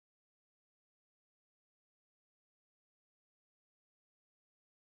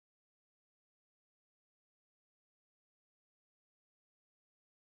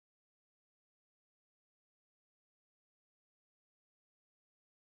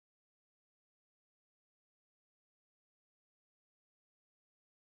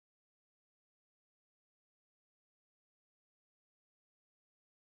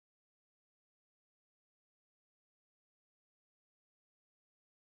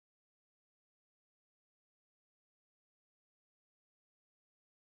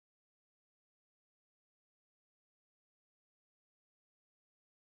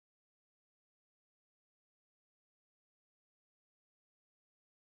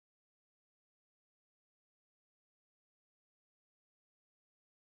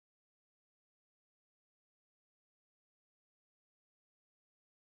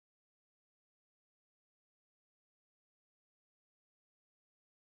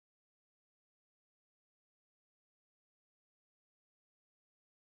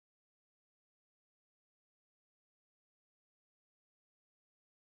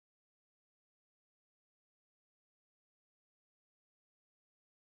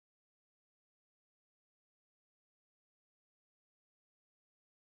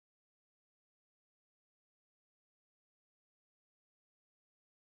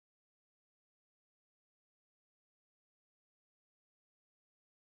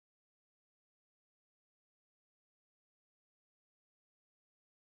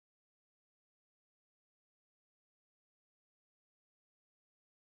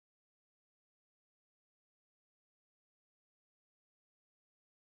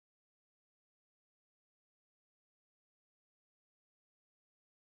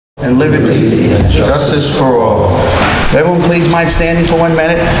and liberty and justice for all. Everyone please mind standing for 1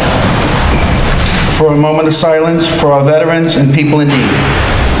 minute for a moment of silence for our veterans and people in need.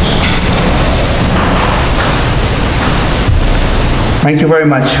 Thank you very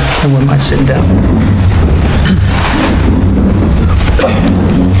much. Everyone mind sitting down.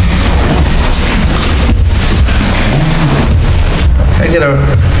 Can I get a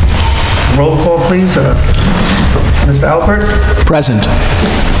roll call, please? Mr. Alpert? Present.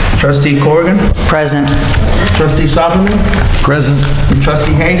 Trustee Corrigan? Present. Trustee Sauberman? Present. And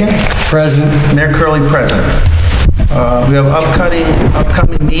Trustee Hagen? Present. Mayor Curley present. We have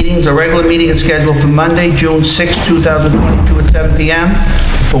upcoming meetings. A regular meeting is scheduled for Monday, June 6, 2022 at 7 p.m.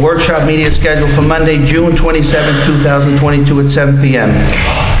 A workshop meeting is scheduled for Monday, June 27, 2022 at 7 p.m.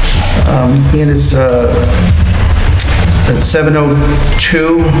 And it's at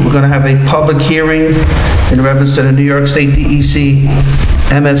 7:02, we're going to have a public hearing in reference to the New York State DEC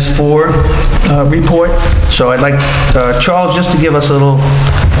MS4 report. So I'd like Charles just to give us a little.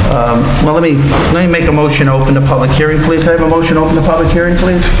 Well, let me make a motion to open the public hearing, please. Can I have a motion to open the public hearing,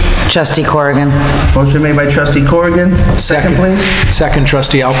 please? Trustee Corrigan. Motion made by Trustee Corrigan. Second, please. Second,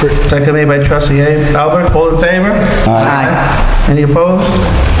 Trustee Alpert. Second made by Trustee Alpert. All in favor? Aye. Any opposed?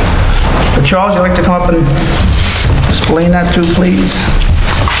 Charles, you'd like to come up and explain that too, please?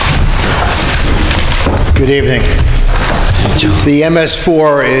 Good evening. The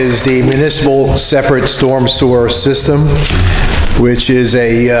MS4 is the Municipal Separate Storm Sewer System, which is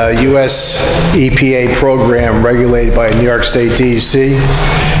a U.S. EPA program regulated by New York State DEC.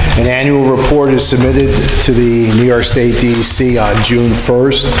 An annual report is submitted to the New York State DEC on June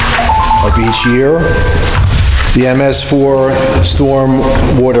 1st of each year. The MS4 Storm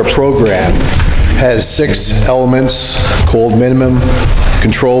Water Program has 6 elements called minimum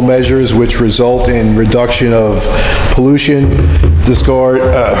control measures, which result in reduction of pollution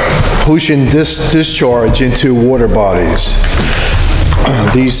discharge into water bodies.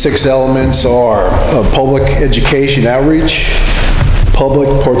 These 6 elements are public education outreach,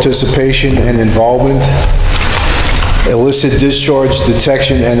 public participation and involvement, illicit discharge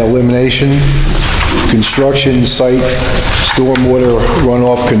detection and elimination, construction site stormwater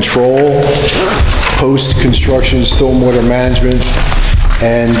runoff control, post-construction stormwater management,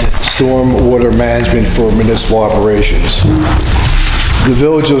 and stormwater management for municipal operations. The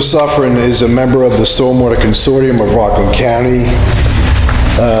Village of Suffern is a member of the Stormwater Consortium of Loughlin County.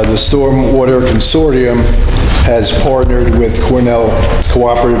 The Stormwater Consortium has partnered with Cornell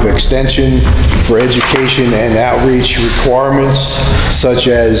Cooperative Extension for education and outreach requirements such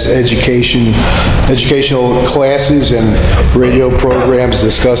as educational classes and radio programs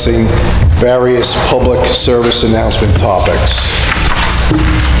discussing various public service announcement topics.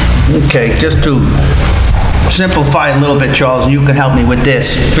 Okay, just to simplify a little bit, Charles, and you can help me with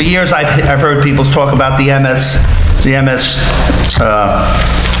this. For years, I've heard people talk about the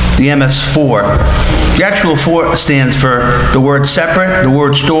MS4. The actual 4 stands for the word separate, the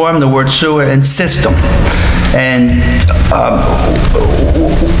word storm, the word sewer, and system. And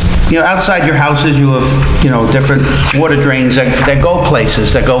outside your houses, you have, different water drains that go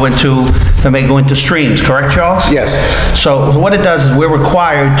places, that may go into streams, correct, Charles? Yes. So what it does is we're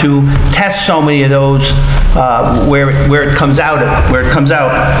required to test so many of those where it comes out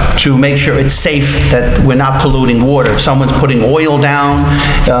to make sure it's safe, that we're not polluting water. If someone's putting oil down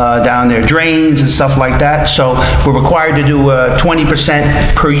their drains and stuff like that, so we're required to do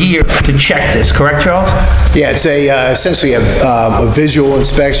 20% per year to check this, correct, Charles? Yeah, it's essentially a visual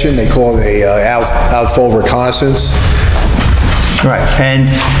inspection. They call it a outfall reconnaissance. Right, and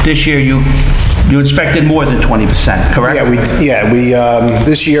this year you inspected more than 20%, correct?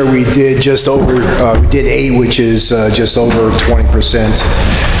 This year we did just over, we did 8, which is just over 20%.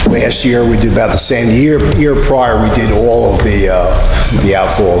 Last year we did about the same. The year prior we did all of the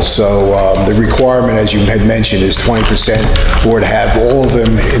outfalls. So the requirement, as you had mentioned, is 20%, or to have all of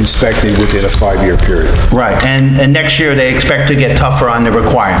them inspected within a 5-year period. Right, and next year they expect to get tougher on the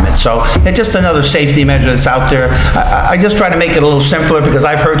requirements. So it's just another safety measure that's out there. I just try to make it a little simpler because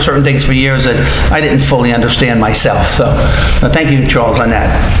I've heard certain things for years that I didn't fully understand myself. So thank you, Charles, on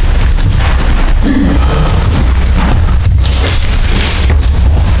that.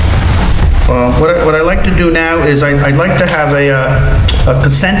 What I'd like to do now is I'd like to have a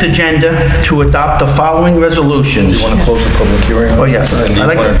consent agenda to adopt the following resolutions. You want to close the public hearing? Oh, yes. I'd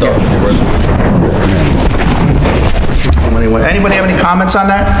like to adopt the resolution. Anybody have any comments on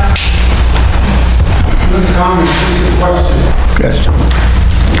that? No comments, just a question. Yes.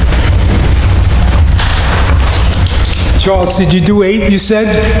 Charles, did you do 8, you said?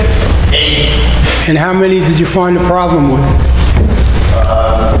 8. And how many did you find a problem with?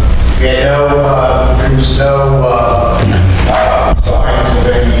 Yeah, there was no signs of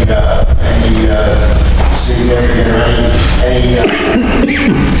any significant or any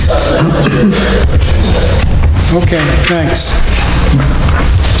suspect. Okay, thanks.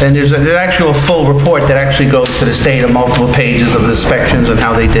 And there's an actual full report that actually goes to the state of multiple pages of the inspections and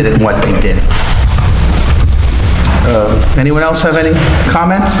how they did it and what they did. Anyone else have any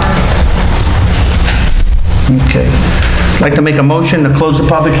comments? Okay. I'd like to make a motion to close the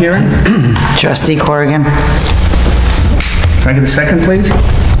public hearing. Trustee Corrigan. Can I get a second, please?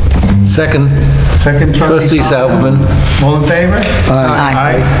 Second. Second, Trustee Sauberman. All in favor?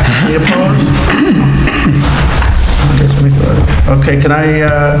 Aye. Any opposed? Okay, can I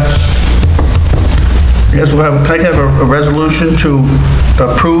have a resolution to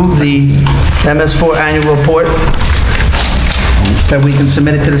approve the MS4 annual report that we can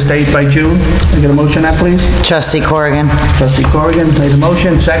submit it to the state by June? Can I get a motion on that, please? Trustee Corrigan. Trustee Corrigan made a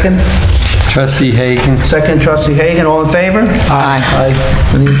motion, second. Trustee Hagen. Second, Trustee Hagen, all in favor? Aye.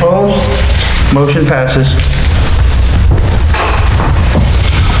 Any opposed? Motion passes.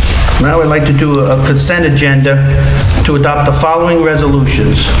 Now I'd like to do a consent agenda to adopt the following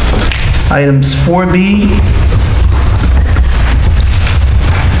resolutions. Items 4B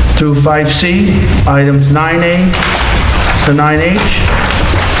through 5C, items 9A to 9H,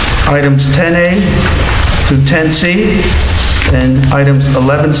 items 10A through 10C, and items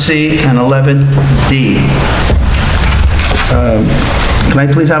 11C and 11D. Can I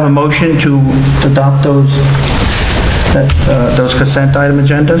please have a motion to adopt those consent item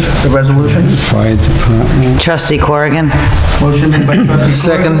agendas, the resolution? Trustee Corrigan. Motion made by Trustee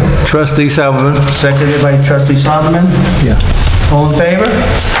Second. Trustee Sauberman. seconded by Trustee Sauberman. Yeah. All in favor?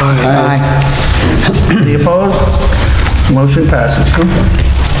 Aye. Any opposed? Motion passes.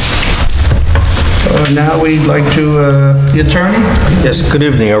 Now we'd like to, the attorney? Yes, good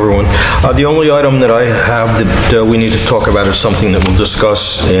evening, everyone. The only item that I have that we need to talk about is something that we'll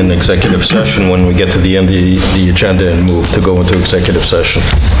discuss in executive session when we get to the end of the agenda and move to go into executive session.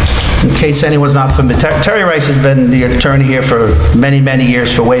 In case anyone's not familiar, Terry Rice has been the attorney here for many, many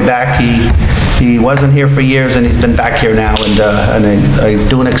years, for way back. He wasn't here for years, and he's been back here now, and I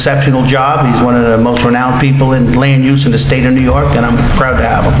do an exceptional job. He's one of the most renowned people in land use in the state of New York, and I'm proud to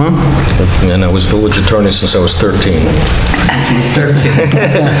have him. And I was village attorney since I was 13.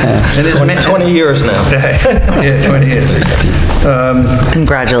 20 years now. Yeah, 20 years.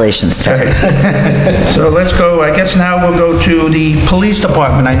 Congratulations, Terry. So let's go, I guess now we'll go to the police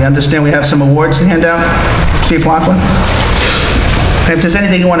department. I understand we have some awards to hand out. Chief Loughlin? If there's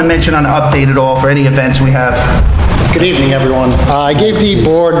anything you want to mention on the update at all for any events we have. Good evening, everyone. I gave the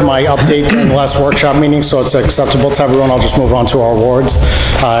board my update during the last workshop meeting, so it's acceptable to everyone. I'll just move on to our awards.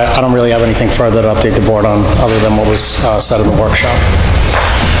 I don't really have anything further to update the board on other than what was said in the workshop.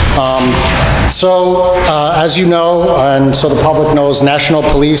 As you know, and so the public knows, National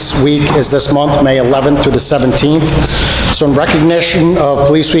Police Week is this month, May 11th through the 17th. So in recognition of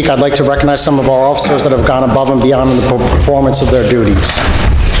Police Week, I'd like to recognize some of our officers that have gone above and beyond in the performance of their duties.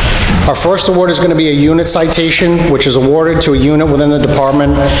 Our first award is going to be a unit citation, which is awarded to a unit within the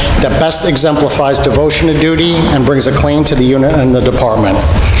department that best exemplifies devotion to duty and brings a claim to the unit and the department.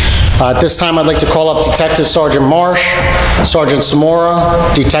 At this time, I'd like to call up Detective Sergeant Marsh, Sergeant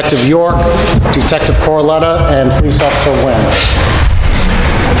Samora, Detective York, Detective Corletta, and Police Officer Wynn.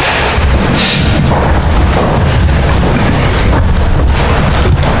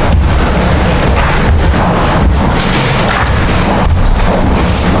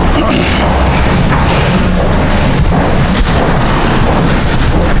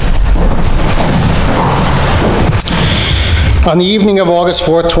 On the evening of August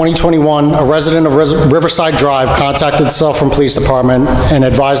 4th, 2021, a resident of Riverside Drive contacted the Suffern Police Department and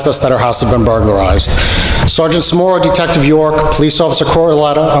advised us that her house had been burglarized. Sergeant Samora, Detective York, Detective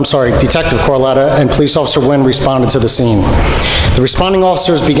Corletta, and Police Officer Wynn responded to the scene. The responding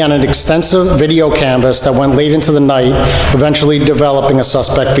officers began an extensive video canvass that went late into the night, eventually developing a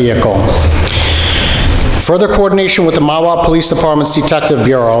suspect vehicle. Further coordination with the Mahwah Police Department's Detective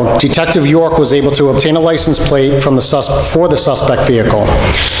Bureau, Detective York was able to obtain a license plate from for the suspect vehicle.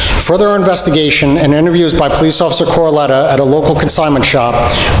 Further investigation and interviews by Police Officer Corletta at a local consignment shop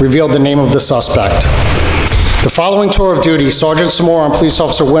revealed the name of the suspect. The following tour of duty, Sergeant Samora and Police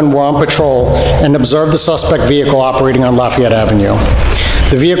Officer Wynn were on patrol and observed the suspect vehicle operating on Lafayette Avenue.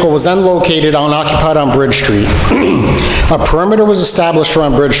 The vehicle was then located unoccupied on Bridge Street. A perimeter was established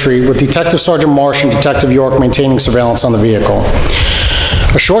around Bridge Street with Detective Sergeant Marsh and Detective York maintaining surveillance on the vehicle.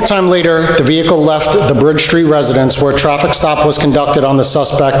 A short time later, the vehicle left the Bridge Street residence where a traffic stop was conducted on the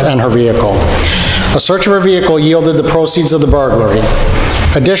suspect and her vehicle. A search of her vehicle yielded the proceeds of the burglary.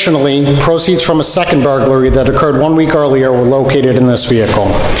 Additionally, proceeds from a second burglary that occurred 1 week earlier were located in this vehicle.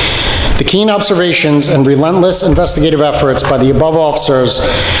 The keen observations and relentless investigative efforts by the above officers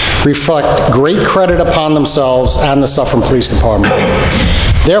reflect great credit upon themselves and the Suffern Police Department.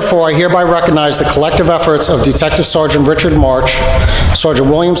 Therefore, I hereby recognize the collective efforts of Detective Sergeant Richard March, Sergeant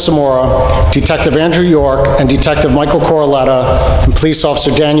William Samora, Detective Andrew York, and Detective Michael Corletta, and Police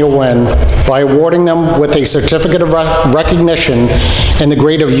Officer Daniel Wynn by awarding them with a certificate of recognition in the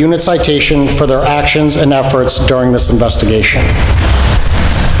grade of unit citation for their actions and efforts during this investigation.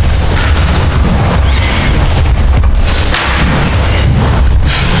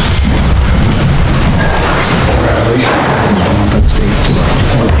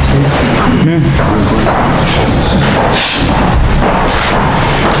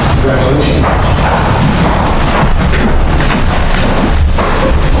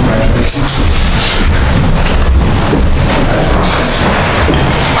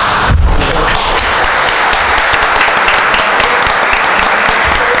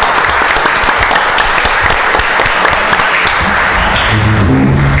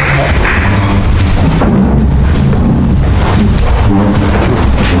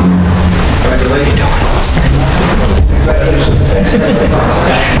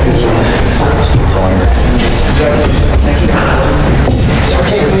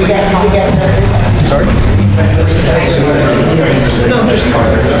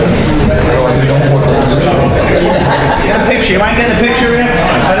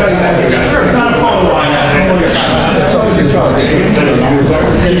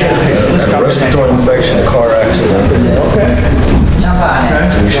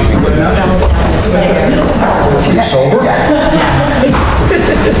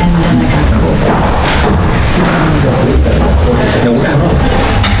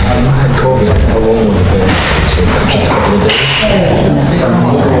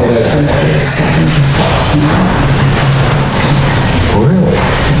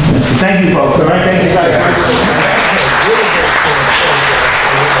 Thank you, folks. All right, thank you guys.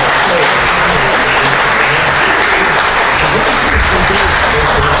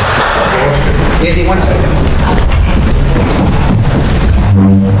 Andy, 1 second.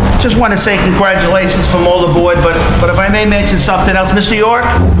 Just want to say congratulations from all the board, but if I may mention something else, Mr. York?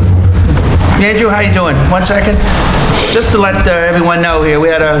 Andrew, how you doing? 1 second. Just to let everyone know here, we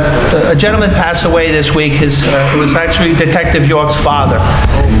had a gentleman pass away this week. It was actually Detective York's father.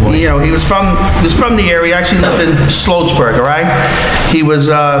 You know, he was from the area. He actually lived in Sloatsburg, all right? He was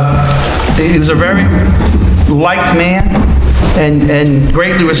a very liked man and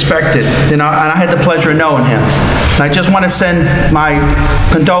greatly respected. You know, and I had the pleasure of knowing him. And I just want to send my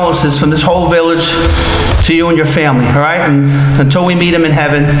condolences from this whole village to you and your family, all right? And until we meet him in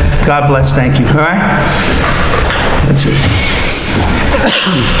heaven, God bless. Thank you, all right? That's it.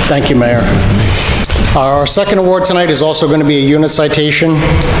 Thank you, Mayor. Our second award tonight is also going to be a unit citation.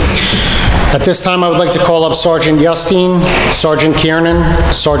 At this time, I would like to call up Sergeant Justine, Sergeant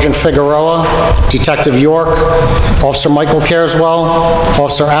Kiernan, Sergeant Figueroa, Detective York, Officer Michael Careswell,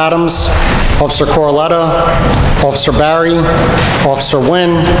 Officer Adams, Officer Corletta, Officer Barry, Officer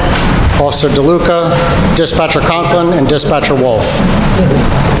Wynn, Officer DeLuca, Dispatcher Conklin, and Dispatcher Wolf.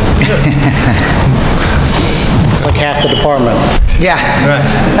 It's like half the department. Yeah.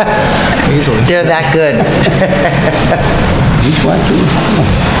 They're that good.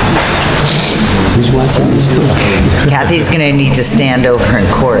 Cathy's going to need to stand over in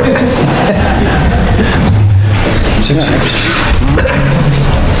court.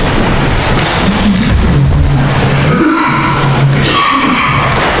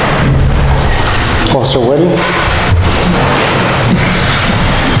 Officer Whitty?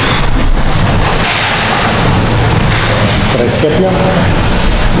 Did I skip you?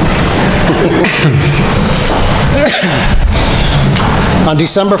 On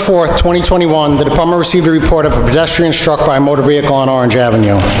December 4th, 2021, the department received a report of a pedestrian struck by a motor vehicle on Orange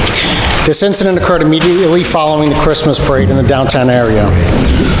Avenue. This incident occurred immediately following the Christmas parade in the downtown area.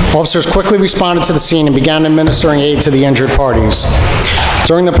 Officers quickly responded to the scene and began administering aid to the injured parties.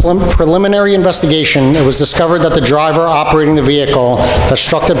 During the preliminary investigation, it was discovered that the driver operating the vehicle that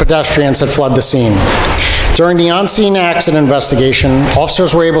struck the pedestrians had fled the scene. During the on-scene accident investigation,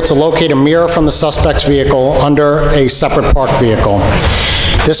 officers were able to locate a mirror from the suspect's vehicle under a separate parked vehicle.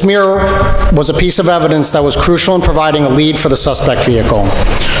 This mirror was a piece of evidence that was crucial in providing a lead for the suspect vehicle.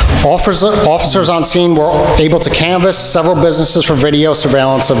 Officers on scene were able to canvass several businesses for video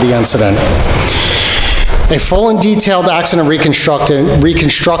surveillance of the incident. A full and detailed accident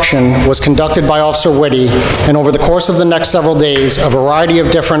reconstruction was conducted by Officer Whitty, and over the course of the next several days, a variety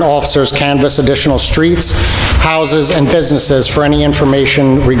of different officers canvassed additional streets, houses, and businesses for any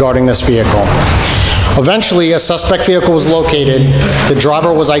information regarding this vehicle. Eventually, a suspect vehicle was located, the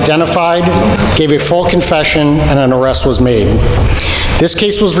driver was identified, gave a full confession, and an arrest was made. This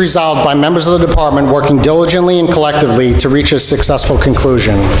case was resolved by members of the department working diligently and collectively to reach a successful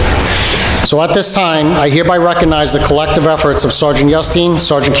conclusion. So at this time, I hereby recognize the collective efforts of Sergeant Justine,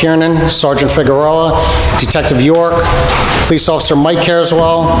 Sergeant Kiernan, Sergeant Figueroa, Detective York, Police Officer Mike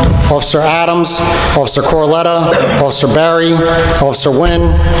Carswell, Officer Adams, Officer Corletta, Officer Barry, Officer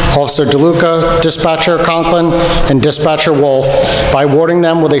Wynn, Officer DeLuca, Dispatcher Conklin, and Dispatcher Wolf by awarding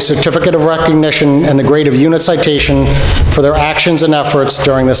them with a certificate of recognition and the grade of unit citation for their actions and efforts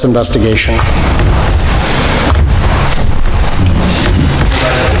during this investigation.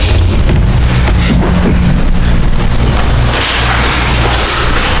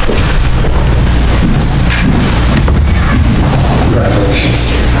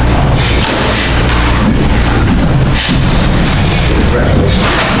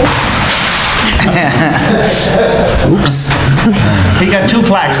 Oops. He got 2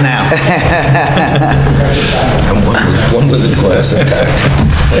 plaques now. And one with the glass intact.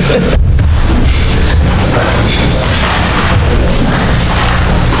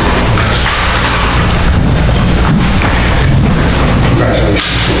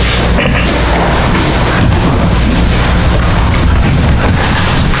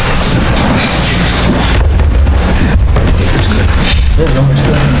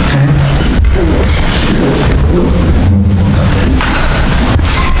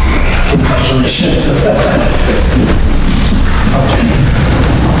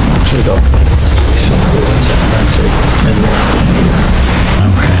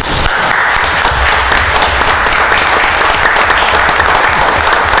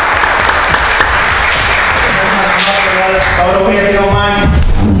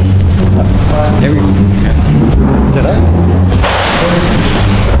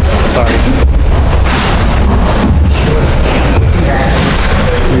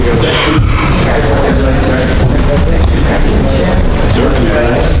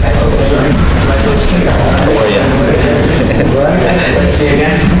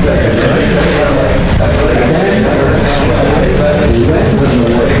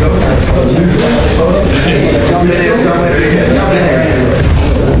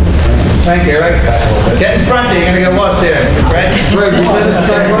 Thank you, Eric. Get in front there, you're gonna get lost there. Right?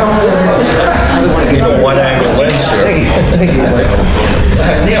 You know, one angle lens here.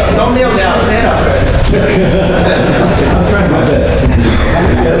 Kneel, don't kneel down, stand up. I'm trying my best.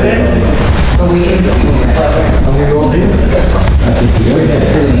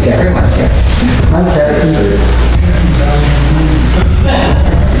 Everyone's here.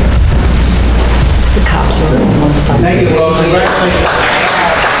 The cops are on one side. Thank you, Rose. Congratulations.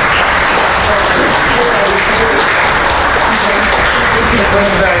 It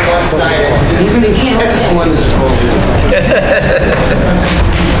was very one-sided.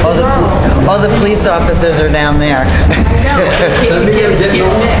 All the police officers are down there.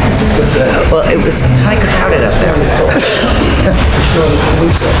 Well, it was kind of crowded up there.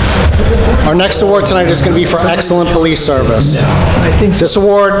 Our next award tonight is going to be for excellent police service. This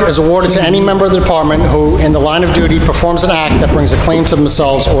award is awarded to any member of the department who, in the line of duty, performs an act that brings a claim to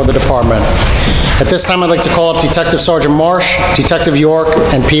themselves or the department. At this time, I'd like to call up Detective Sergeant Marsh, Detective York,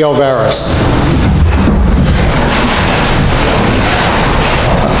 and P.O. Varus.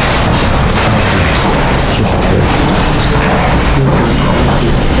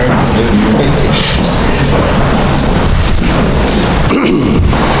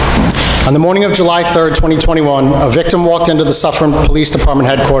 On the morning of July 3rd, 2021, a victim walked into the Suffern Police Department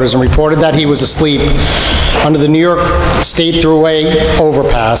headquarters and reported that he was asleep under the New York State Thruway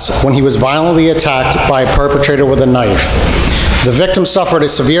overpass when he was violently attacked by a perpetrator with a knife. The victim suffered a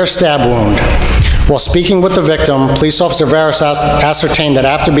severe stab wound. While speaking with the victim, Police Officer Varus ascertained that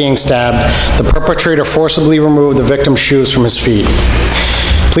after being stabbed, the perpetrator forcibly removed the victim's shoes from his feet.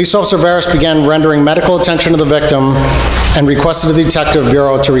 Police Officer Varus began rendering medical attention to the victim and requested the Detective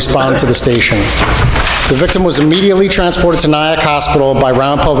Bureau to respond to the station. The victim was immediately transported to Nyack Hospital by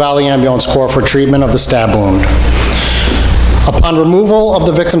Ramapo Valley Ambulance Corps for treatment of the stab wound. Upon removal of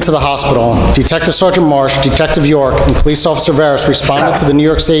the victim to the hospital, Detective Sergeant Marsh, Detective York, and Police Officer Varus responded to the New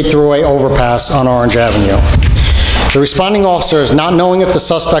York State Thruway overpass on Orange Avenue. The responding officers, not knowing if the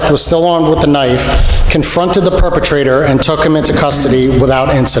suspect was still armed with the knife, confronted the perpetrator and took him into custody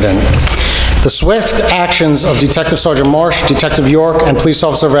without incident. The swift actions of Detective Sergeant Marsh, Detective York, and Police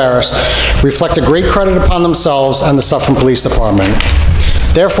Officer Veras reflect a great credit upon themselves and the Suffern Police Department.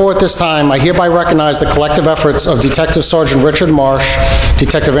 Therefore, at this time, I hereby recognize the collective efforts of Detective Sergeant Richard Marsh,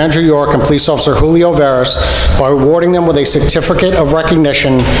 Detective Andrew York, and Police Officer Julio Veras by awarding them with a certificate of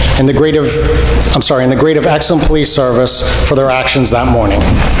recognition in the grade of Excellent Police Service for their actions that morning.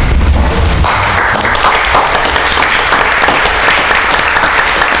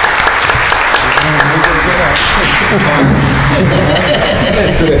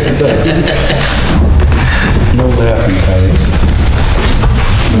 That's good exercise. No laughing, guys.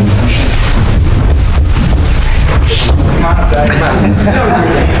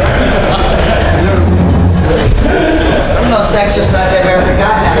 It's the most exercise I've ever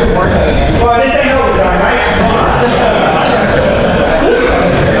gotten out of working. Well, this ain't overtime, right? Come on.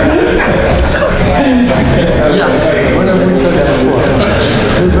 What have we said that before?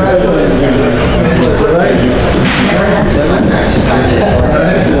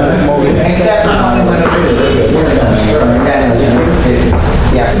 Except for when we went to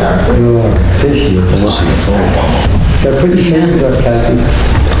yes, sir. Listen to the phone. Put your hands up, Cathy.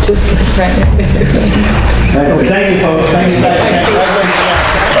 Just right now. Thank you, folks. Thank you.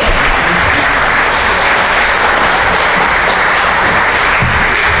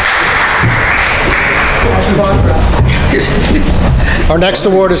 Our next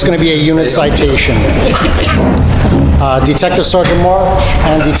award is going to be a unit citation. Detective Sergeant Marsh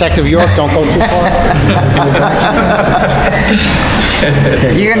and Detective York, don't go too far.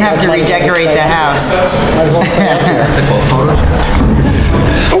 You're gonna have to redecorate the house.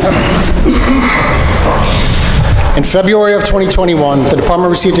 In February of 2021, the department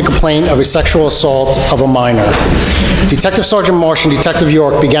received a complaint of a sexual assault of a minor. Detective Sergeant Marsh and Detective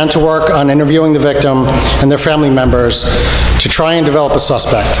York began to work on interviewing the victim and their family members to try and develop a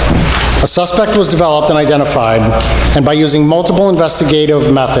suspect. A suspect was developed and identified, and by using multiple investigative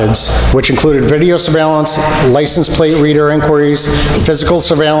methods, which included video surveillance, license plate reader inquiries, physical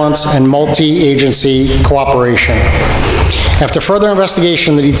surveillance, and multi-agency cooperation. After further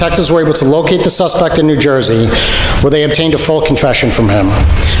investigation, the detectives were able to locate the suspect in New Jersey, where they obtained a full confession from him.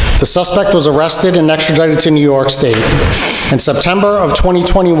 The suspect was arrested and extradited to New York State. In September of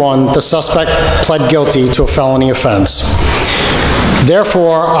 2021, the suspect pled guilty to a felony offense.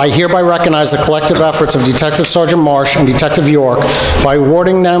 Therefore, I hereby recognize the collective efforts of Detective Sergeant Marsh and Detective York by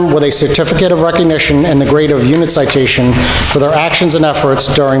awarding them with a certificate of recognition in the grade of unit citation for their actions and efforts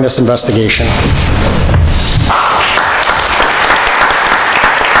during this investigation.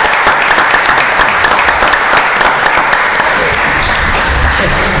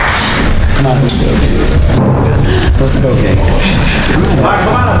 Let's go, gang.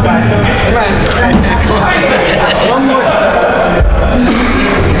 Come on up, guys. Come on. One more.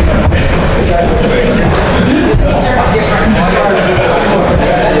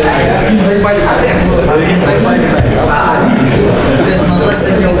 Because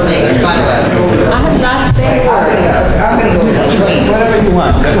Melissa keeps making fun of us. I'm not saying a word. I'm gonna go between. Whatever you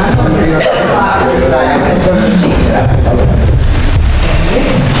want. I'm gonna do the opposite side. I'm gonna totally change it up.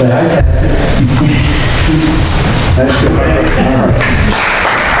 That's good.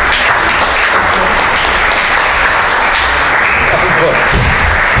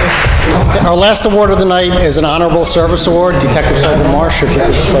 Okay, our last award of the night is an Honorable Service Award. Detective Sergeant Marsh, if you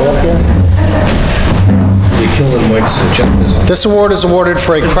could just go up here. You're killing Mike's agenda. This award is awarded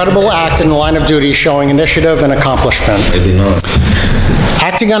for a credible act in the line of duty showing initiative and accomplishment. Maybe not.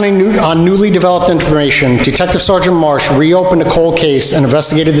 Acting on newly developed information, Detective Sergeant Marsh reopened a cold case and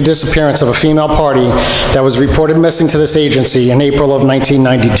investigated the disappearance of a female party that was reported missing to this agency in April of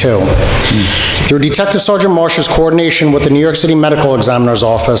 1992. Through Detective Sergeant Marsh's coordination with the New York City Medical Examiner's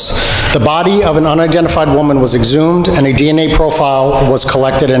Office, the body of an unidentified woman was exhumed and a DNA profile was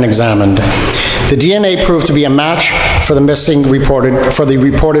collected and examined. The DNA proved to be a match for the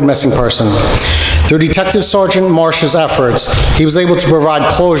reported missing person. Through Detective Sergeant Marsh's efforts, he was able to provide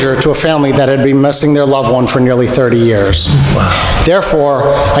closure to a family that had been missing their loved one for nearly 30 years. Wow.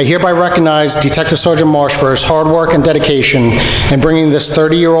 Therefore, I hereby recognize Detective Sergeant Marsh for his hard work and dedication in bringing this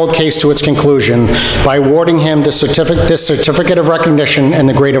 30-year-old case to its conclusion by awarding him this certificate of recognition in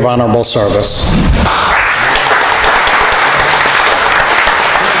the grade of honorable service.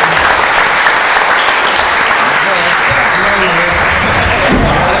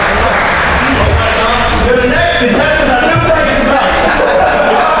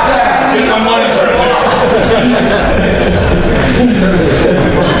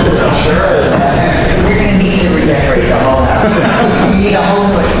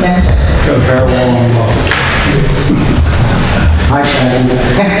 Hi, Cathy.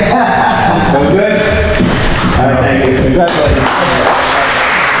 Good? All right, thank you. Congratulations.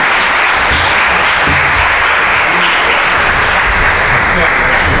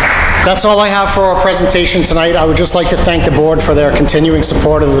 That's all I have for our presentation tonight. I would just like to thank the board for their continuing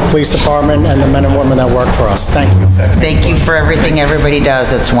support of the police department and the men and women that work for us. Thank you. Thank you for everything everybody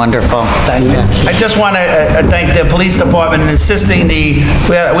does. It's wonderful. Thank you. I just want to thank the police department in insisting we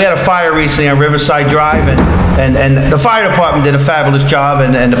had a fire recently on Riverside Drive, and the fire department did a fabulous job,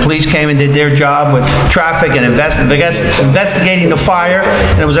 and the police came and did their job with traffic and investigating the fire,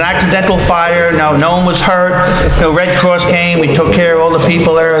 and it was an accidental fire. No one was hurt. Red Cross came. We took care of all the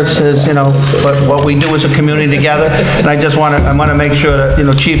people there, as what we do as a community together. And I want to make sure that,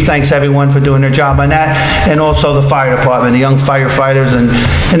 Chief thanks everyone for doing their job on that, and also the fire department, the young firefighters, and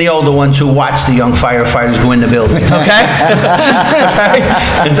the older ones who watch the young firefighters go in the building, okay? Okay?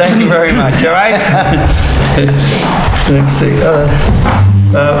 And thank you very much, all right? Let's see.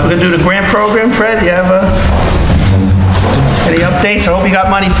 We're going to do the grant program. Fred, you have any updates? I hope you got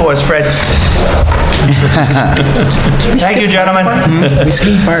money for us, Fred. Thank you, gentlemen. We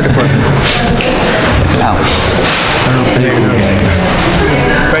skipped fire department. No. I don't know if the mayor knows.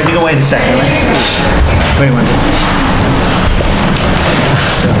 Fred, you can wait a second, right? Wait one second.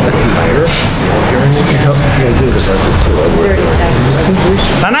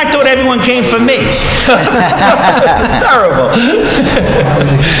 And I thought everyone came for me. Terrible.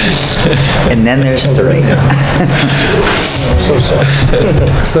 And then there's 3. So sorry.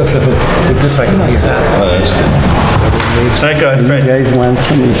 With this, I can hear that. Thank God, Fred.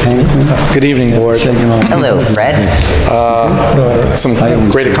 Good evening, board. Hello, Fred. Some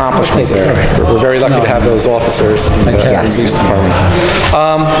great accomplishments there. We're very lucky to have those officers in the police department.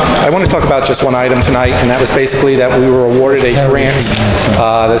 I want to talk about just one item tonight, and that was basically that we were awarded a grant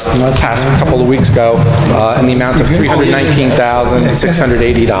this past couple of weeks ago in the amount of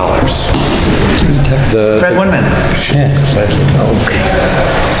 $319,680. Fred, 1 minute.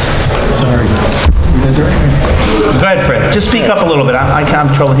 Sorry. Go ahead, Fred. Just speak up a little bit. I'm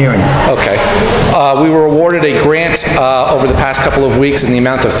having trouble hearing you. Okay. We were awarded a grant over the past couple of weeks in the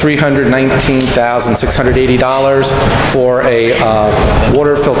amount of $319,680 for a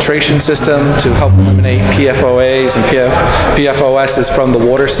water filtration system to help eliminate PFOAs and PFOSs from the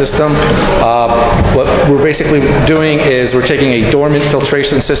water system. What we're basically doing is we're taking a dormant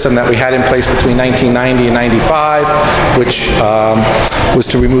filtration system that we had in place between 1990 and 95, which was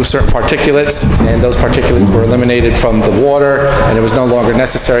to remove certain particulates, and those particulates were eliminated from the water, and it was no longer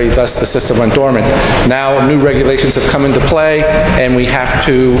necessary, thus the system went dormant. Now new regulations have come into play, and we have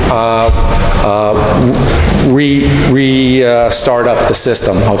to restart up the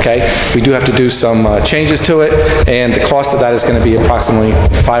system, okay? We do have to do some changes to it, and the cost of that is going to be approximately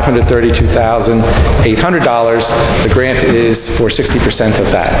 $532,800. The grant is for 60%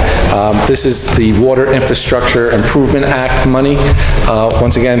 of that. This is the Water Infrastructure Improvement Act money,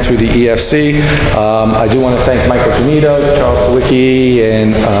 once again through the EFC. I do want to thank Michael Genito, Charles Sawicki,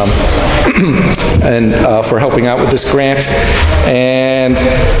 and for helping out with this grant. And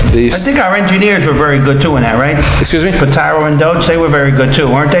I think our engineers were very good too in that, right? Excuse me? Pataro and Doge, they were very good too,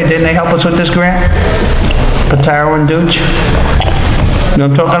 weren't they? Didn't they help us with this grant? Pataro and Doge? You know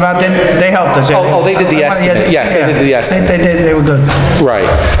what I'm talking about? They helped us. Oh, they did the estimate. Yes, they did the estimate. They were good. Right.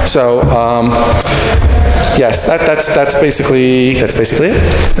 So, yes, that's basically it.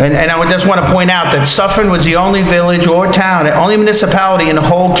 And I would just want to point out that Suffern was the only village or town, the only municipality in the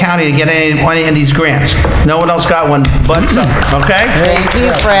whole county to get any of these grants. No one else got one but Suffern, okay? Thank you,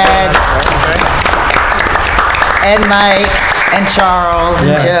 Fred. And Mike, and Charles,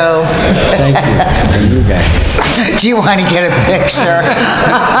 and Joe. Thank you. And you guys. Do you want to get a picture?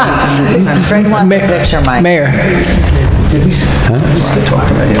 Fred wants a picture, Mike. Mayor. Did we skip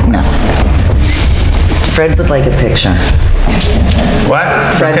talking about him? No. Fred would like a picture. What?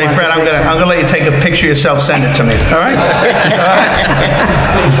 Fred Okay, wants Fred, a I'm gonna let you take a picture yourself, send it to me, all right? All right.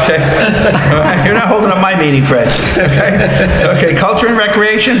 Okay. All right. You're not holding up my meeting, Fred. Okay, okay. Culture and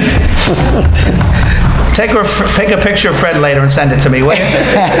Recreation? Take a picture of Fred later and send it to me, will you?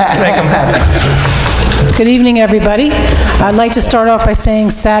 Make him happy. Good evening, everybody. I'd like to start off by saying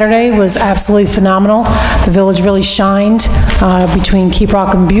Saturday was absolutely phenomenal. The village really shined between Keep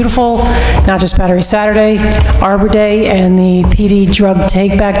Rockin' Beautiful, not just Battery Saturday, Arbor Day, and the PD Drug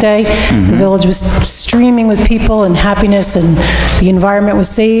Take Back Day. The village was streaming with people and happiness, and the environment was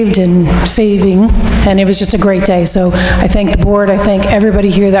saved and saving, and it was just a great day. So I thank the board, I thank everybody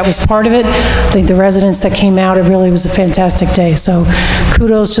here that was part of it. I think the residents that came out, it really was a fantastic day. So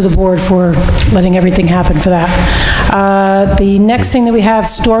kudos to the board for letting everything happen for that. The next thing that we have,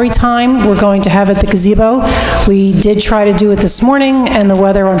 story time, we're going to have at the gazebo. We did try to do it this morning, and the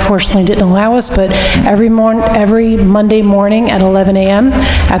weather unfortunately didn't allow us, but every Monday morning at 11 a.m.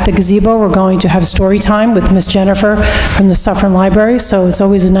 at the gazebo, we're going to have story time with Miss Jennifer from the Suffern Library, so it's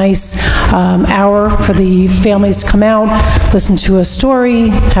always a nice hour for the families to come out, listen to a story,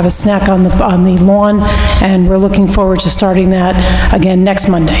 have a snack on the lawn, and we're looking forward to starting that again next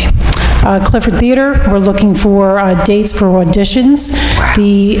Monday. Clifford Theater, we're looking for dates for auditions.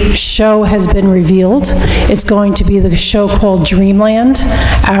 The show has been revealed. It's going to be the show called Dreamland.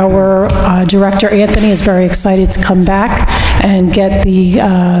 Our director, Anthony, is very excited to come back and get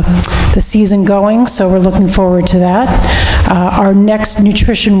the season going, so we're looking forward to that. Our next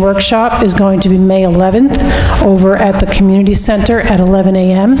nutrition workshop is going to be May 11th over at the Community Center at 11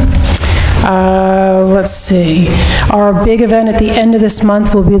 a.m. Let's see. Our big event at the end of this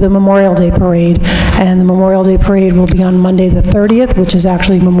month will be the Memorial Day Parade, and the Memorial Day Parade will be on Monday the 30th, which is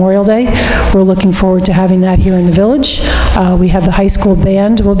actually Memorial Day. We're looking forward to having that here in the village. We have the high school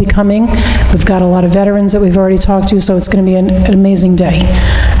band will be coming. We've got a lot of veterans that we've already talked to, so it's going to be an amazing day.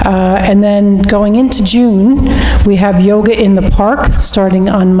 And then going into June, we have yoga in the park starting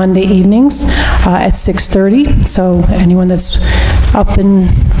on Monday evenings at 6:30. So anyone that's up and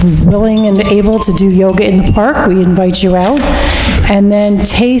willing and able to do yoga in the park, we invite you out. And then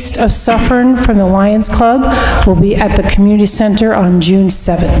Taste of Suffern from the Lions Club will be at the Community Center on June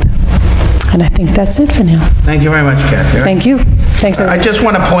 7th. And I think that's it for now. Thank you very much, Cathy. Thank you. Thanks, everybody. I just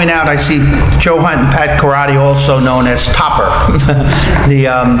want to point out, I see Joe Hunt and Pat Karate, also known as Topper.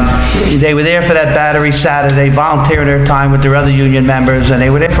 They were there for that Battery Saturday, volunteering their time with their other union members, and they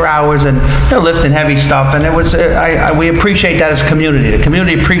were there for hours, and they're lifting heavy stuff, and it was, we appreciate that as a community. The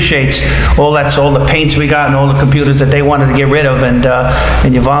community appreciates all the paints we got and all the computers that they wanted to get rid of, and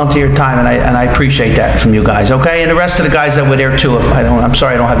you volunteered time, and I appreciate that from you guys, okay? And the rest of the guys that were there too, I'm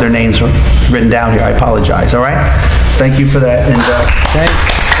sorry I don't have their names written down here, I apologize, all right? Thank you for that. And,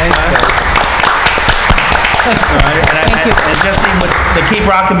 Thanks. And just even with the Keep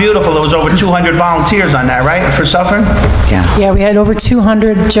Rockin' Beautiful, there was over 200 volunteers on that, right, for Suffern? Yeah, we had over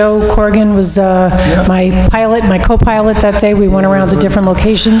 200. Joe Corrigan was my pilot, my co-pilot that day. We went around to different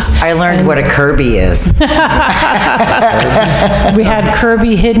locations. I learned what a Kirby is. We had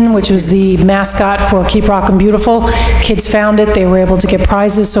Kirby hidden, which was the mascot for Keep Rockin' Beautiful. Kids found it. They were able to get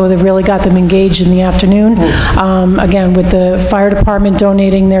prizes, so they really got them engaged in the afternoon. Again, with the fire department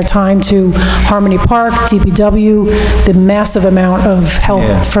donating their time to Harmony Park, DPW, the massive amount of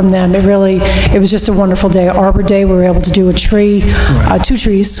help from them. It was just a wonderful day. Arbor Day, we were able to do a tree, 2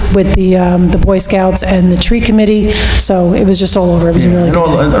 trees with the Boy Scouts and the tree committee. So it was just all over. It was a really good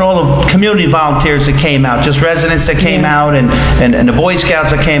day. And all the community volunteers that came out, just residents that came out, and the Boy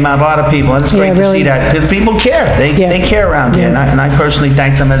Scouts that came out, a lot of people. And it's great to see that, because people care. They care around here, and I personally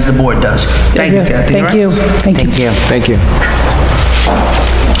thank them as the board does. Thank you, Cathy. Thank you. Thank you. Thank you.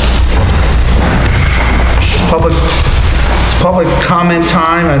 It's public comment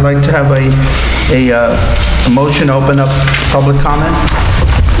time. I'd like to have a motion to open up public comment.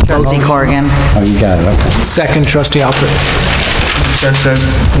 Trustee Corrigan. Oh, you got it, okay. Second, Trustee Alpert.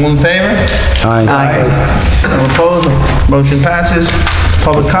 All in favor? Aye. All opposed? Motion passes.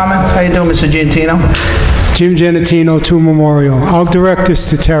 Public comment. How you doing, Mr. Genito? Jim Genitino, 2 Memorial. I'll direct this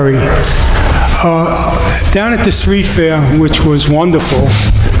to Terry. Down at the street fair, which was wonderful,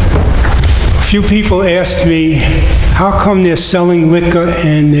 a few people asked me, how come they're selling liquor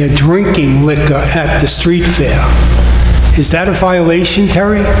and they're drinking liquor at the street fair? Is that a violation,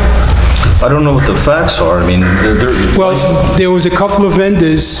 Terry? I don't know what the facts are. I mean, Well, there was a couple of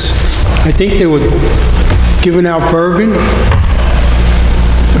vendors, I think they were giving out bourbon.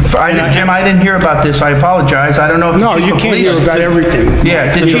 Jim, I didn't hear about this. I apologize. I don't know if No, you can't hear about everything.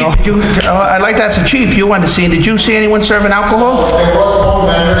 Yeah, I'd like to ask the chief, you wanted to see, did you see anyone serving alcohol? There was one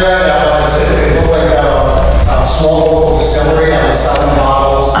vendor there that was, it looked like a small local distillery that was selling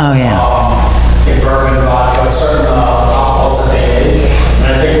bottles. Oh, yeah. In bourbon, vodka, certain alcohols that they made.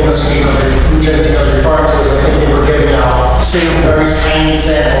 And I think what Mr. Genitino was referring to is I think they were giving out very tiny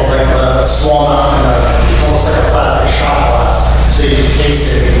samples, like a small amount, almost like a plastic shot glass, so you can taste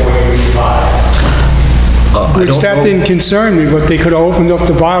it before you buy it. Which that didn't concern me, but they could have opened up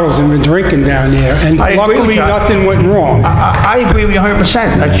the bottles and been drinking down there, and I agree with luckily you. nothing went wrong. I agree with you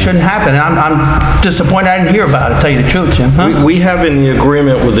 100%. That shouldn't happen, and I'm disappointed I didn't hear about it, to tell you the truth, Jim. Huh? We have in the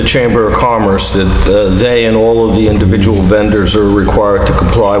agreement with the Chamber of Commerce that they and all of the individual vendors are required to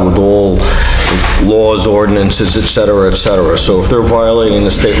comply with all laws, ordinances, et cetera, et cetera. So if they're violating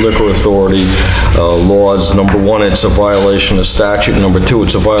the state liquor authority laws, number one, it's a violation of statute. Number two,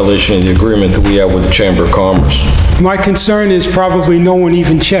 it's a violation of the agreement that we have with the Chamber of Commerce. My concern is probably no one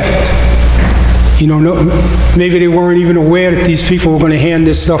even checked. You know, maybe they weren't even aware that these people were going to hand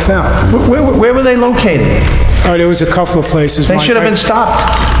this stuff out. Where were they located? Oh, there was a couple of places. They should have been stopped.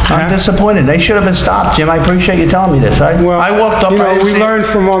 I'm disappointed. They should have been stopped, Jim. I appreciate you telling me this. I walked up. You know, we learned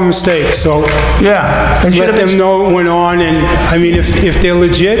from our mistakes, so yeah, let them know what went on. And I mean, if they're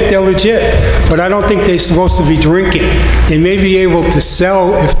legit, they're legit. But I don't think they're supposed to be drinking. They may be able to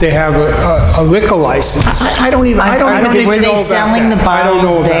sell if they have a liquor license. I don't even know about Were they selling the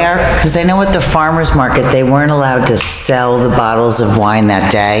bottles there? Because I know at the farmer's market, they weren't allowed to sell the bottles of wine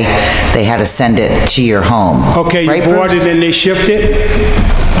that day. They had to send it to your home. Okay, right, you bought Bruce? it and they shipped it?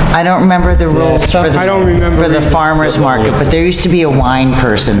 I don't remember the rules for the farmer's market, but there used to be a wine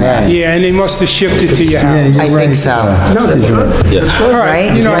person there. Yeah, and they must have shipped it to your house. I think so. No, that's right. Yeah. All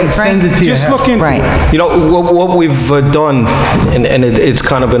right, you know, Frank? just look into it. You know, what we've done, and it's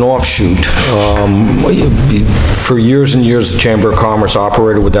kind of an offshoot, for years and years, the Chamber of Commerce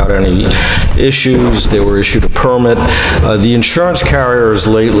operated without any issues. They were issued a permit. The insurance carriers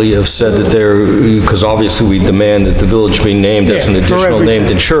lately have said that because obviously we demand that the village be named as an additional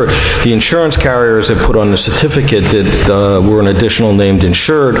named insured. The insurance carriers have put on the certificate that we're an additional named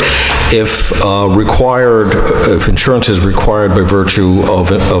insured if insurance is required by virtue of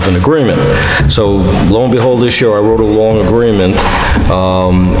an agreement. So lo and behold, this year I wrote a long agreement,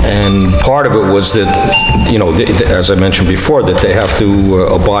 and part of it was that, you know, as I mentioned before, that they have to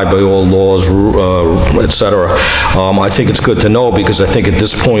abide by all laws, et cetera. I think it's good to know, because I think at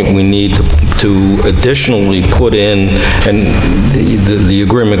this point we need to additionally put in, and the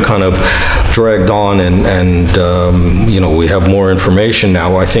agreement kind of dragged on, and you know, we have more information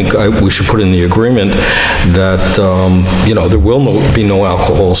now. I think we should put in the agreement that, you know, there will be no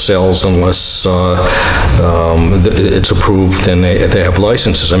alcohol sales unless it's approved and they have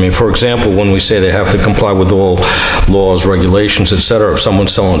licenses. I mean, for example, when we say they have to comply with all laws, regulations, et cetera, if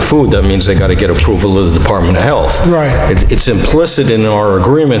someone's selling food, that means they got to get approval of the Department of Health. Right. It's implicit in our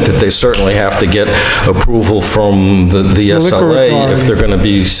agreement that they certainly have to get approval from the SLA if they're going to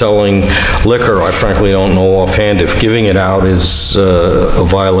be selling liquor. I frankly don't know offhand if giving it out is a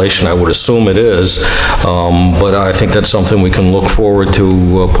violation. I would assume it is, but I think that's something we can look forward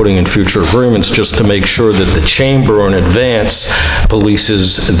to putting in future agreements, just to make sure that the chamber in advance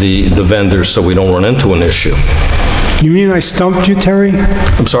polices the vendors so we don't run into an issue. You mean I stumped you, Terry?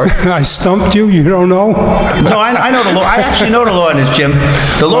 I'm sorry? I stumped you? You don't know? No, I know the law. I actually know the law in this, Jim.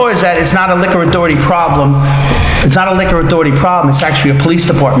 The law is that it's not a liquor authority problem. It's not a liquor authority problem. It's actually a police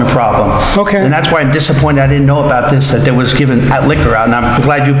department problem. Okay. And that's why I'm disappointed I didn't know about this, that there was given liquor out. And I'm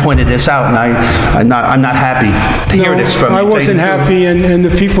glad you pointed this out, and I'm not happy to hear this from you. I wasn't happy, and the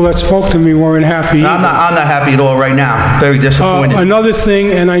people that spoke to me weren't happy. I'm not happy at all right now. Very disappointed. Another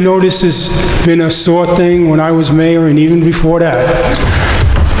thing, and I know this has been a sore thing when I was mayor and even before that,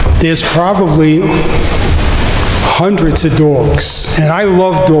 there's probably hundreds of dogs, and I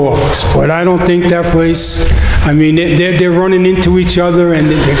love dogs, but I don't think that place, I mean, they're running into each other and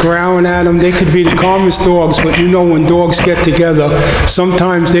they're growling at them. They could be the calmest dogs, but you know, when dogs get together,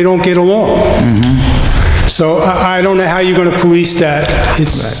 sometimes they don't get along. So I don't know how you're going to police that.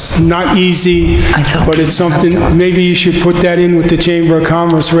 It's not easy, but it's something, maybe you should put that in with the Chamber of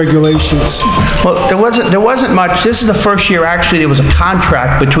Commerce regulations. Well, there wasn't much. This is the first year, actually, there was a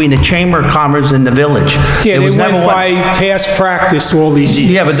contract between the Chamber of Commerce and the village. Yeah, they went by past practice all these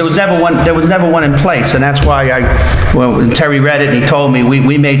years. Yeah, but there was never one in place, and that's why when Terry read it and he told me,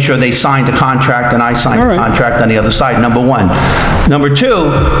 we made sure they signed the contract, and I signed the contract on the other side, number one. Number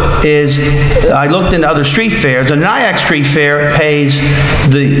two is, I looked into other street fairs, and an IAC street fair pays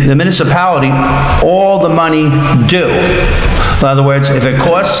the municipality all the money due. In other words, if it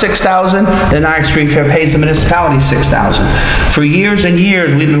costs $6,000, the IAC street fair pays the municipality $6,000. For years and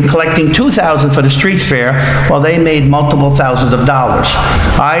years, we've been collecting $2,000 for the street fair, while they made multiple thousands of dollars.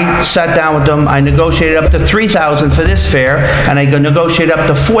 I sat down with them, I negotiated up to $3,000 for this fair, and I negotiated up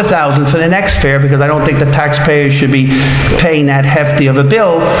to $4,000 for the next fair, because I don't think the taxpayers should be paying that hefty of a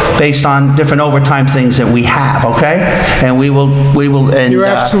bill based on different overtime things that we have, okay? And we will, and... You're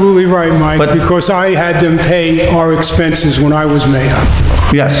absolutely right, Mike, because I had them pay our expenses when I was mayor.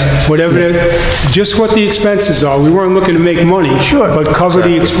 Yes. Whatever, just what the expenses are. We weren't looking to make money. Sure. But cover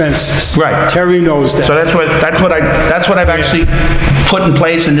the expenses. Right. Terry knows that. So that's what I've actually put in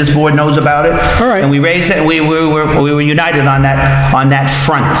place, and this board knows about it. All right. And we raised it, and we were united on that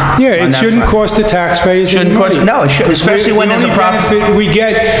front. Yeah, it shouldn't cost the taxpayers any money. No, it shouldn't, especially when there's a profit. The only benefit we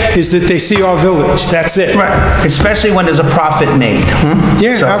get is that they see our village. That's it. Right. Especially when there's a profit made.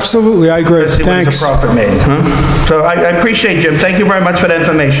 Yeah, So, absolutely. I agree. especially when there's Thanks. a profit made. So I appreciate, Jim. Thank you very much for the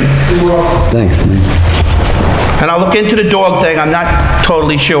information. Thanks. And I'll look into the dog thing. I'm not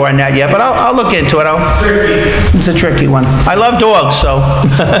totally sure on that yet, but I'll look into it. It's a tricky one. I love dogs, so.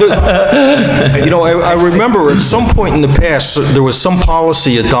 You know, I remember at some point in the past, there was some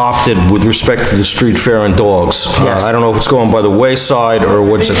policy adopted with respect to the street fair and dogs. Yes. I don't know if it's going by the wayside or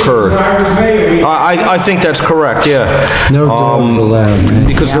what's occurred. I think that's correct, yeah. No dogs allowed, man.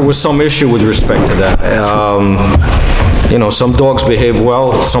 Because there was some issue with respect to that. You know, some dogs behave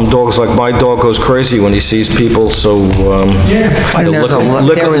well. Some dogs, like my dog, goes crazy when he sees people, so... And there was a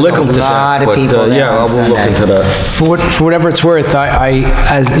lot of people there yeah, on I will look Sunday. into that. For whatever it's worth,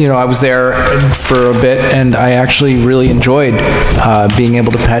 I was there for a bit, and I actually really enjoyed being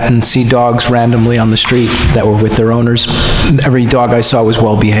able to pet and see dogs randomly on the street that were with their owners. Every dog I saw was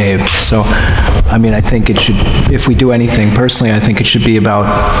well behaved. So, I mean, I think it should, if we do anything, personally, I think it should be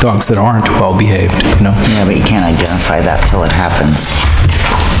about dogs that aren't well behaved, you know? Yeah, but you can't identify that till it happens.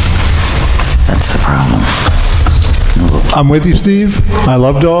 That's the problem. I'm with you, Steve. I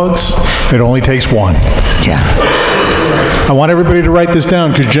love dogs. It only takes one. Yeah. I want everybody to write this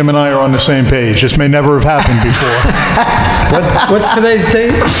down because Jim and I are on the same page. This may never have happened before. What's today's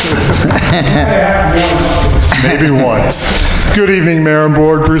date? Maybe once. Good evening, Mayor and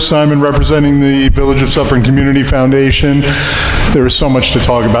Board. Bruce Simon, representing the Village of Suffern Community Foundation. There is so much to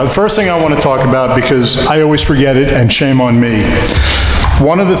talk about. The first thing I want to talk about, because I always forget it, and shame on me.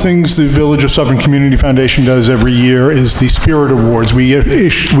 One of the things the Village of Suffern Community Foundation does every year is the Spirit Awards. We give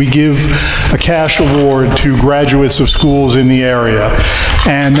a cash award to graduates of schools in the area.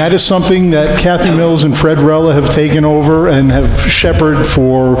 And that is something that Cathy Mills and Fred Rella have taken over and have shepherded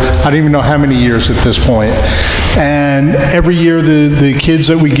for, I don't even know how many years at this point. And every year the kids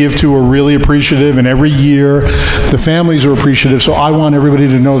that we give to are really appreciative, and every year the families are appreciative. So I want everybody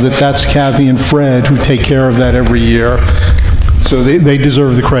to know that that's Cathy and Fred who take care of that every year. So they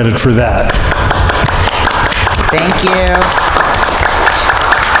deserve the credit for that. Thank you.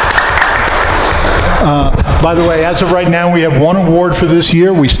 By the way, as of right now, we have one award for this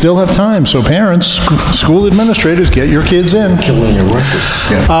year. We still have time, so parents, school administrators, get your kids in. Killing your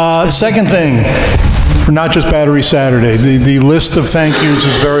record. Second thing, for Not Just Battery Saturday, the list of thank yous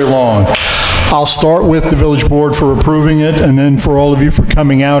is very long. I'll start with the village board for approving it, and then for all of you for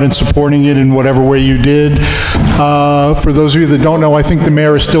coming out and supporting it in whatever way you did. For those of you that don't know, I think the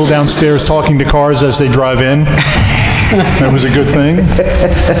mayor is still downstairs talking to cars as they drive in. That was a good thing.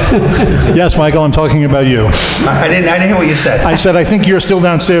 Yes, Michael, I'm talking about you. I didn't hear what you said. I said, I think you're still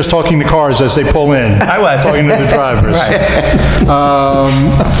downstairs talking to cars as they pull in. I was. Talking to the drivers.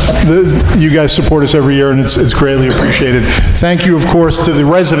 You guys support us every year, and it's greatly appreciated. Thank you, of course, to the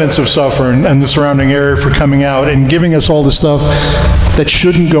residents of Suffern and the surrounding area for coming out and giving us all the stuff that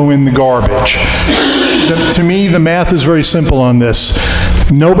shouldn't go in the garbage. To me, the math is very simple on this.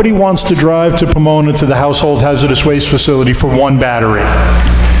 Nobody wants to drive to Pomona to the household hazardous waste facility for one battery.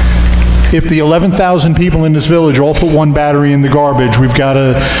 If the 11,000 people in this village all put one battery in the garbage, we've got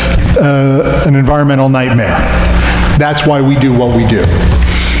an environmental nightmare. That's why we do what we do.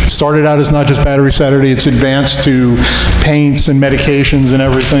 It started out as Not Just Battery Saturday. It's advanced to paints and medications and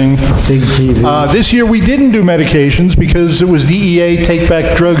everything. Big TV. This year we didn't do medications because it was DEA Take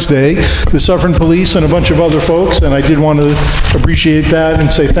Back Drugs Day, the Suffern Police and a bunch of other folks, and I did want to appreciate that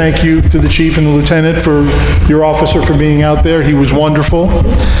and say thank you to the chief and the lieutenant for your officer for being out there. He was wonderful.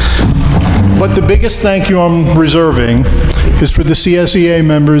 But the biggest thank you I'm reserving is for the CSEA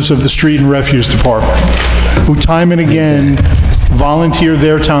members of the Street and Refuse Department, who time and again volunteer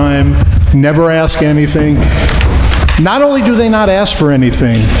their time, never ask anything. Not only do they not ask for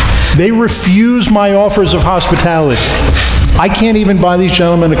anything, they refuse my offers of hospitality. I can't even buy these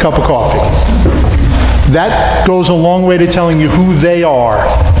gentlemen a cup of coffee. That goes a long way to telling you who they are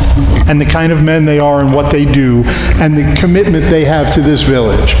and the kind of men they are and what they do and the commitment they have to this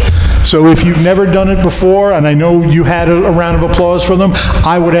village. So if you've never done it before, and I know you had a round of applause for them,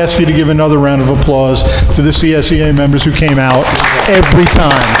 I would ask you to give another round of applause to the CSEA members who came out every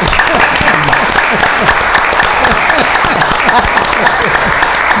time.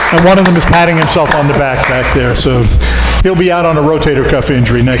 And one of them is patting himself on the back there, so he'll be out on a rotator cuff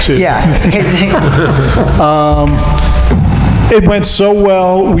injury next season. Yeah. It went so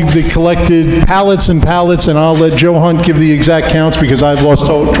well. They collected pallets and pallets, and I'll let Joe Hunt give the exact counts because I've lost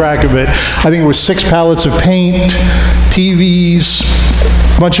track of it. I think it was 6 pallets of paint, TVs,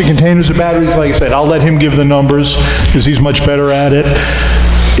 a bunch of containers of batteries. Like I said, I'll let him give the numbers because he's much better at it.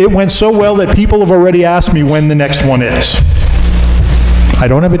 It went so well that people have already asked me when the next one is. I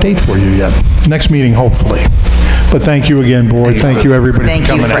don't have a date for you yet. Next meeting, hopefully. But thank you again, board. Thank you, everybody, for coming out.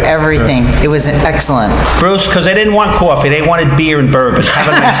 Thank you for everything. It was excellent. Bruce, because they didn't want coffee, they wanted beer and bourbon. Have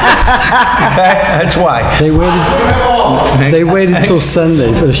a nice day. Okay? That's why. They waited till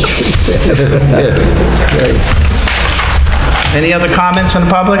Sunday for the street fair. Any other comments from the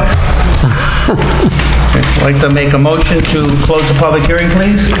public? I'd like to make a motion to close the public hearing,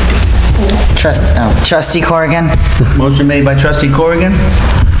 please. Trustee Corrigan? Motion made by Trustee Corrigan.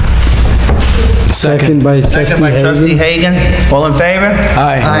 Second by Trustee Hagen. All in favor?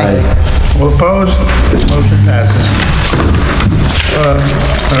 Aye. All opposed? Motion passes.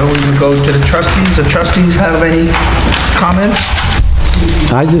 We will go to the trustees. The trustees have any comments?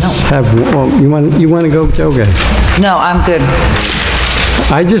 I just have, you want to go, Joe? Go ahead. No, I'm good.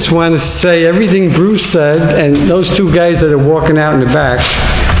 I just want to say everything Bruce said, and those 2 guys that are walking out in the back,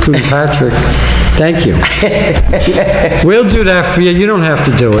 including Patrick, thank you. We'll do that for you. You don't have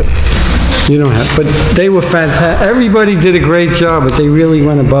to do it. You don't have, but they were fantastic. Everybody did a great job, but they really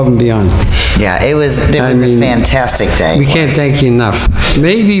went above and beyond. Yeah, it was a fantastic day. We can't thank you enough.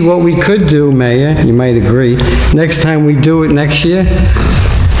 Maybe what we could do, Mayor, you might agree, next time we do it next year,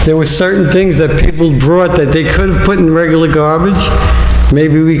 there were certain things that people brought that they could have put in regular garbage.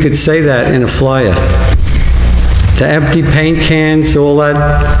 Maybe we could say that in a flyer. The empty paint cans, all that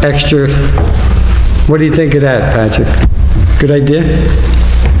extra. What do you think of that, Patrick? Good idea?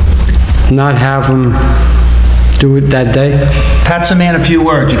 Not have them do it that day? Pat's a man of few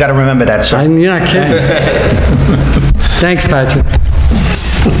words. You got to remember that, sir. You're not kidding. Thanks, Patrick.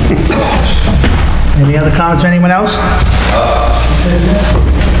 Any other comments from anyone else?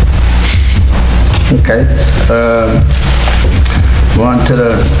 Okay. We're on to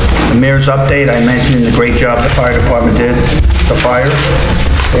the mayor's update. I mentioned the great job the fire department did, the fire,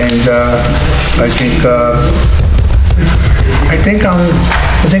 and I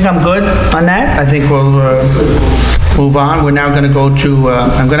think I'm good on that. I think we'll move on. We're now going to go to.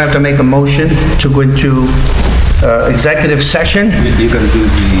 I'm going to have to make a motion to go into executive session. You're going to do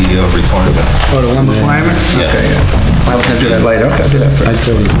the requirement. Oh, the one requirement? Yeah. Okay, yeah. I was going to do that later. Okay, I'll do that first.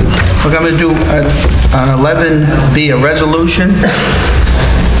 We're going to do on 11B, a resolution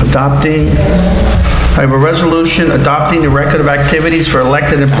adopting. I have a resolution adopting the record of activities for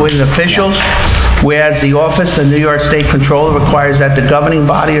elected and appointed officials. Whereas the Office of New York State Controller requires that the governing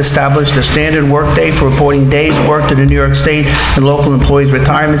body establish the standard workday for reporting days worked in the New York State and local employees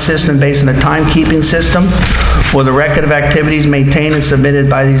retirement system based on a timekeeping system for the record of activities maintained and submitted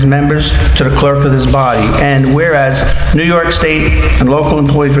by these members to the clerk of this body. And whereas New York State and local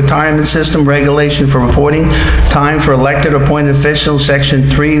employees retirement system regulation for reporting time for elected or appointed officials, section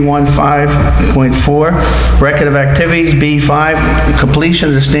 315.4, record of activities, B5, completion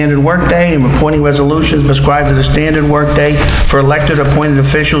of the standard workday and reporting resolutions prescribed as a standard workday for elected or appointed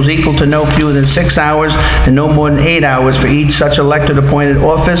officials equal to no fewer than 6 hours and no more than 8 hours for each such elected appointed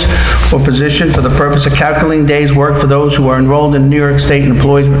office or position for the purpose of calculating days worked for those who are enrolled in the New York State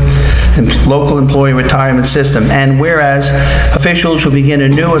employees and local employee retirement system. And whereas officials who begin a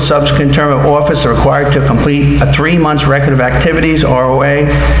new or subsequent term of office are required to complete a 3-month record of activities, ROA,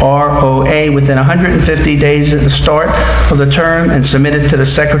 within 150 days at the start of the term and submit it to the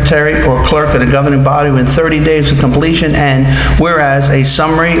secretary or clerk of the governing body within 30 days of completion. And whereas a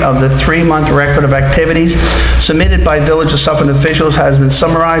summary of the 3-month record of activities submitted by Village of Suffern officials has been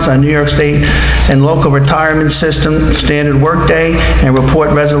summarized on New York State and local retirement system standard workday and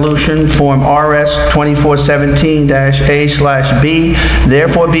report resolution form RS 2417-A/B.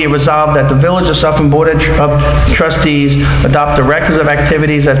 Therefore be it resolved that the Village of Suffern Board of Trustees adopt the records of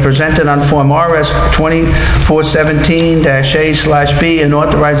activities as presented on form RS 2417-A/B and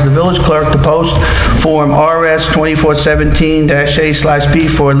authorize the village clerk to post form RS 2417-A/B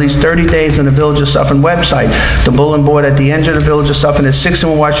for at least 30 days on the Village of Suffern website. The bulletin board at the entrance of the Village of Suffern is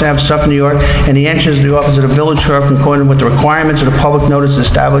 61 Washington Avenue, Suffern, New York, and the entrance of the office of the village clerk in accordance with the requirements of the public notice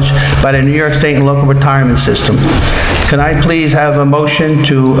established by the New York State and local retirement system. Can I please have a motion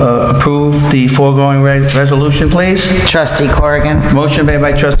to approve the foregoing resolution, please? Trustee Corrigan. Motion made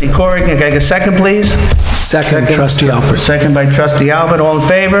by Trustee Corrigan. Can I get a second, please? Second, Trustee Alpert. Second by Trustee Alpert. All in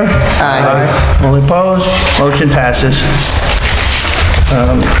favor? Aye. All opposed? Motion passes.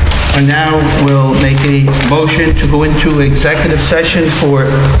 And now we'll make a motion to go into executive session for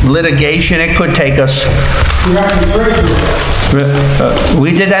litigation. It could take us.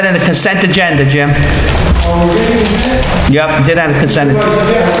 We did that in the consent agenda, Jim. Yep, did that in the consent.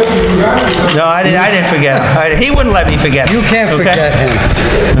 No, I didn't forget. He wouldn't let me forget. You can't forget him.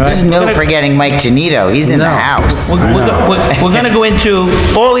 There's no forgetting Mike Genito. He's in the house. We're going to go into,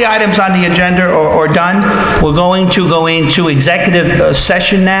 all the items on the agenda are done. We're going to go into executive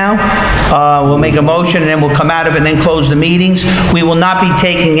session now. We'll make a motion, and then we'll come out of it and then close the meetings. We will not be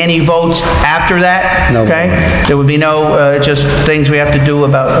taking any votes after that, okay? There would be no, just things we have to do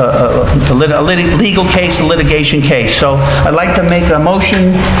about a legal case, a litigation case. So I'd like to make a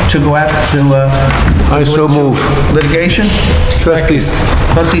motion to go after, I so move. Litigation. Trustees.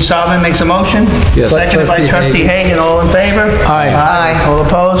 Trustee Sauberman makes a motion. Yes. Seconded by Trustee Hagen. All in favor? Aye. Aye. All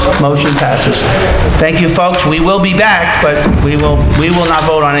opposed? Motion passes. Thank you, folks. We will be back, but we will not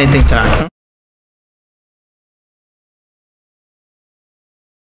vote on anything tonight.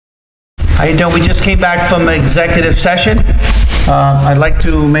 How you doing? We just came back from executive session. I'd like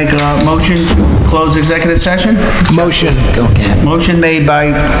to make a motion to close executive session. Motion. Motion made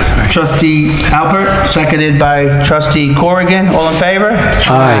by Trustee Alpert, seconded by Trustee Corrigan. All in favor?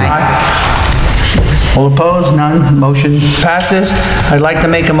 Aye. All opposed? None. Motion passes. I'd like to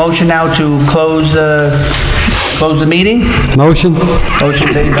make a motion now to close the meeting. Motion.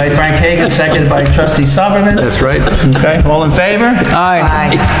 Motion made by Frank Hagen, seconded by Trustee Sauberman. That's right. Okay. All in favor?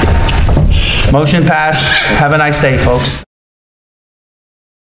 Aye. Motion passed. Have a nice day, folks.